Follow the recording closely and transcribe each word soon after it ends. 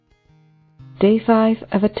Day 5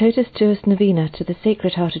 of a Totus2us Novena to the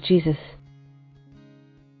Sacred Heart of Jesus.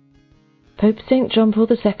 Pope St. John Paul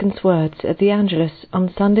II's words at the Angelus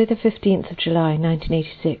on Sunday the 15th of July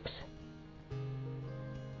 1986.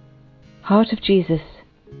 Heart of Jesus,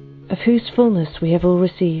 of whose fullness we have all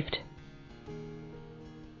received.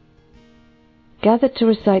 Gathered to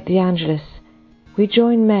recite the Angelus, we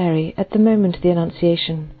join Mary at the moment of the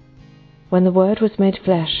Annunciation, when the Word was made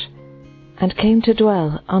flesh and came to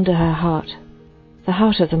dwell under her heart, the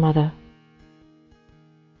heart of the Mother.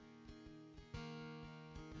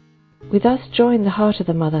 We thus join the heart of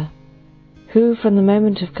the Mother, who from the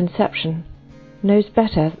moment of conception knows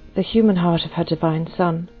better the human heart of her Divine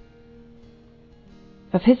Son.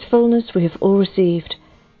 Of his fullness we have all received,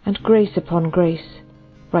 and grace upon grace,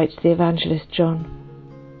 writes the Evangelist John.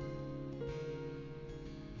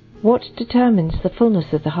 What determines the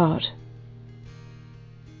fullness of the heart?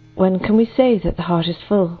 When can we say that the heart is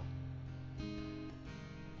full?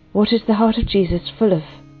 What is the heart of Jesus full of?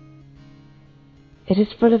 It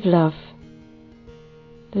is full of love.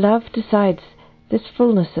 Love decides this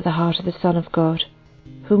fullness of the heart of the Son of God,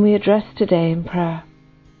 whom we address today in prayer.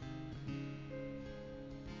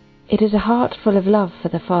 It is a heart full of love for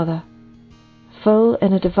the Father, full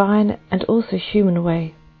in a divine and also human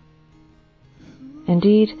way.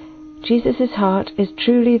 Indeed, Jesus' heart is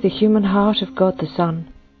truly the human heart of God the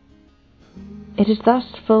Son. It is thus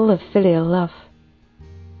full of filial love.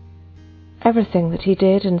 Everything that he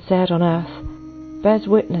did and said on earth bears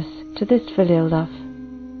witness to this filial love.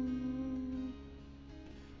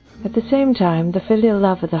 At the same time, the filial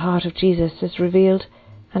love of the heart of Jesus is revealed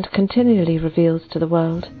and continually reveals to the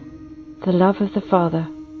world the love of the Father.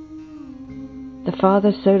 The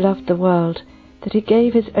Father so loved the world that he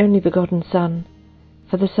gave his only begotten Son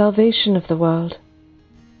for the salvation of the world,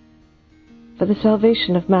 for the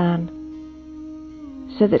salvation of man,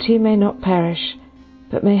 so that he may not perish,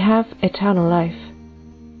 but may have eternal life.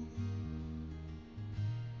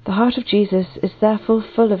 The heart of Jesus is therefore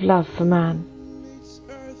full of love for man.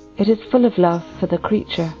 It is full of love for the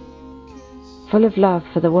creature, full of love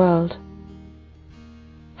for the world.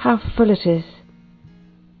 How full it is!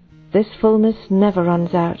 This fullness never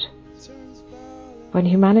runs out. When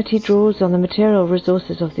humanity draws on the material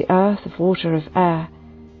resources of the earth, of water, of air,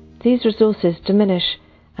 these resources diminish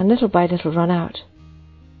and little by little run out.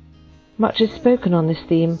 Much is spoken on this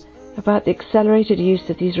theme about the accelerated use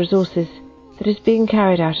of these resources that is being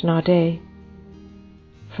carried out in our day.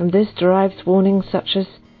 From this derives warnings such as,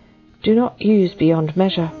 do not use beyond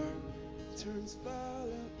measure.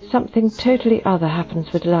 Something totally other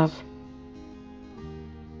happens with love.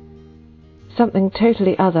 Something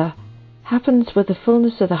totally other happens with the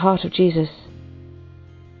fullness of the heart of Jesus.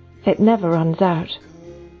 It never runs out,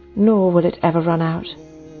 nor will it ever run out.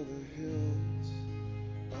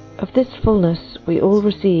 Of this fullness we all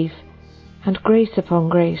receive, and grace upon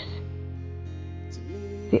grace.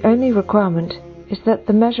 The only requirement is that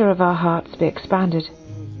the measure of our hearts be expanded,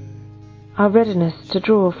 our readiness to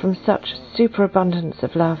draw from such superabundance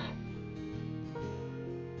of love.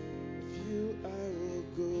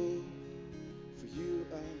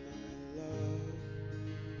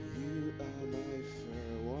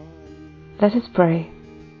 Let us pray.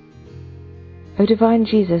 O divine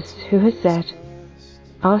Jesus, who has said,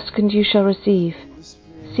 ask and you shall receive,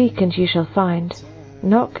 seek and you shall find,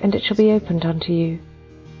 knock and it shall be opened unto you.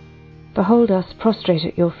 Behold us prostrate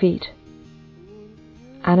at your feet.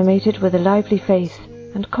 Animated with a lively faith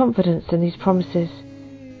and confidence in these promises,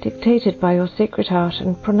 dictated by your sacred heart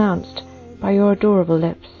and pronounced by your adorable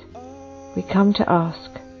lips, we come to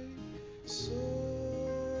ask.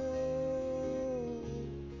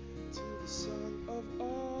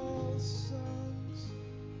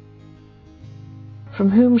 From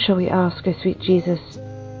whom shall we ask, O sweet Jesus,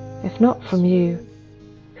 if not from you,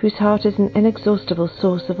 whose heart is an inexhaustible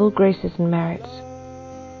source of all graces and merits?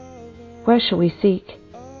 Where shall we seek,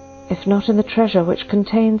 if not in the treasure which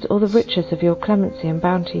contains all the riches of your clemency and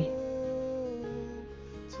bounty?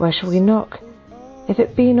 Where shall we knock, if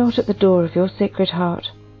it be not at the door of your sacred heart,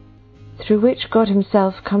 through which God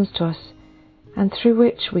himself comes to us, and through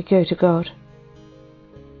which we go to God?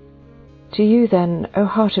 To you then, O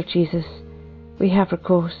heart of Jesus, we have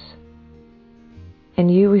recourse. In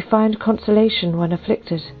you we find consolation when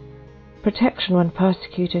afflicted, protection when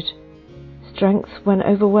persecuted, strength when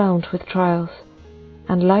overwhelmed with trials,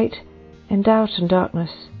 and light in doubt and darkness.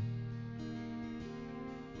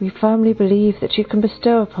 We firmly believe that you can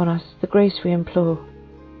bestow upon us the grace we implore,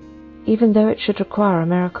 even though it should require a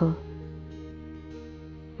miracle.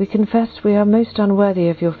 We confess we are most unworthy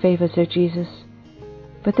of your favours, O Jesus,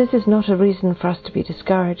 but this is not a reason for us to be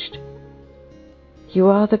discouraged. You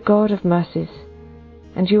are the God of mercies,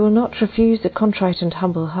 and you will not refuse a contrite and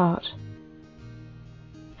humble heart.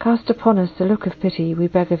 Cast upon us a look of pity, we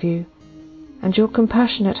beg of you, and your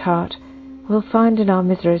compassionate heart will find in our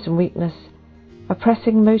miseries and weakness a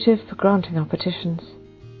pressing motive for granting our petitions.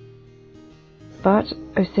 But,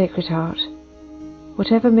 O Sacred Heart,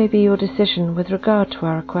 whatever may be your decision with regard to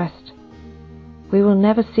our request, we will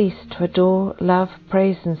never cease to adore, love,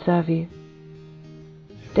 praise, and serve you.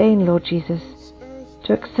 Deign, Lord Jesus,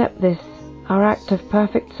 to accept this, our act of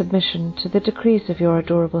perfect submission to the decrees of your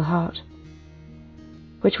adorable heart,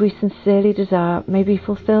 which we sincerely desire may be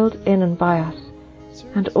fulfilled in and by us,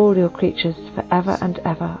 and all your creatures for ever and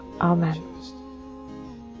ever. Amen.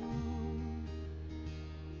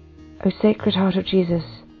 O Sacred Heart of Jesus,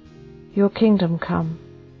 your kingdom come.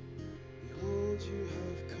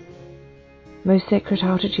 Most Sacred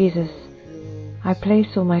Heart of Jesus, I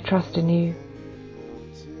place all my trust in you.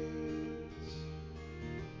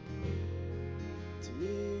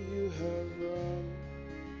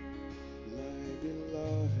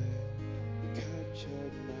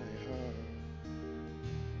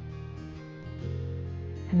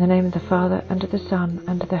 In the name of the Father, and of the Son,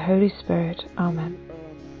 and of the Holy Spirit. Amen.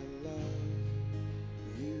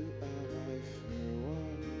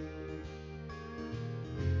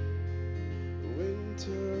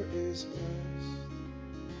 Winter is past,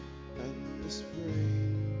 and the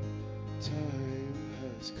spring time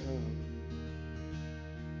has come.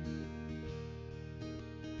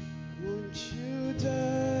 Won't you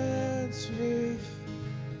dance with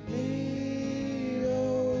me,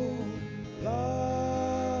 oh lover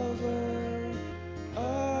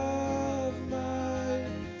of my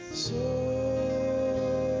soul,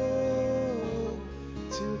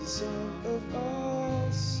 to the song of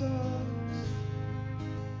all songs?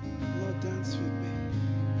 Lord, dance with me.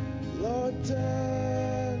 Lord,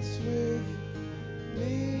 dance with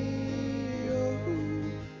me, oh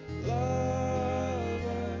lover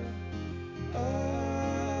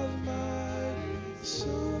of my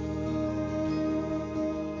soul,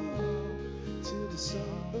 to the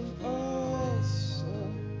song of all songs.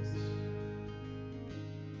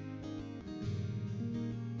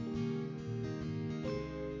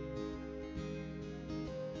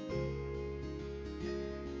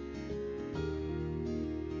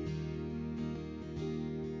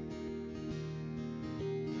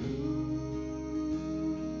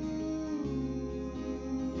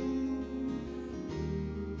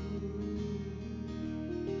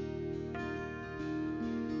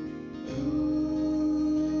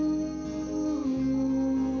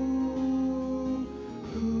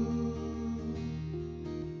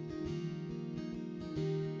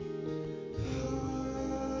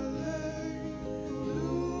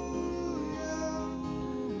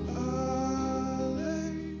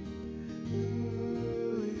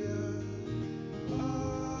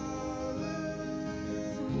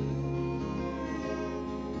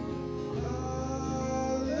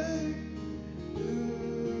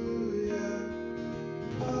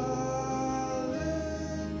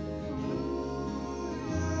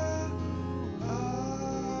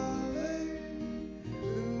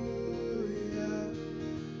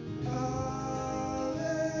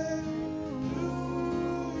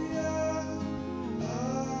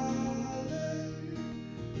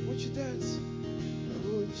 Would you dance?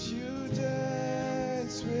 Would you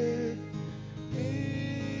dance with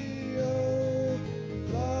me, oh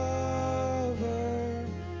lover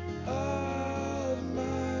of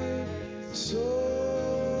my soul,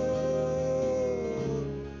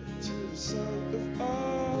 to the song of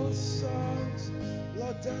all songs?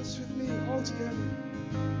 Lord, dance with me all together.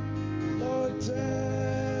 Lord,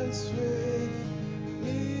 dance with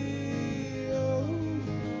me, oh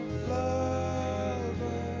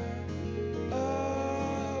lover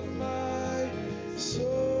of my soul,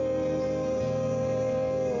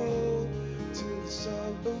 to the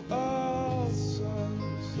song of all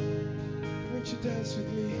songs. Won't you dance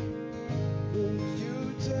with me? Won't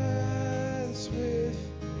you dance with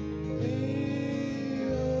me,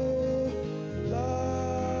 oh lover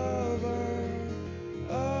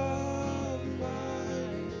of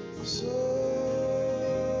my soul,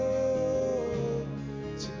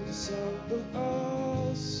 to the song of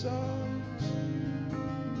all songs?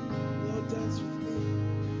 Lord, dance with me.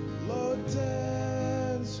 Lord,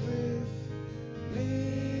 dance with me,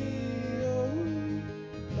 oh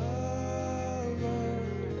lover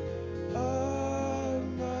of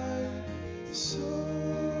my soul.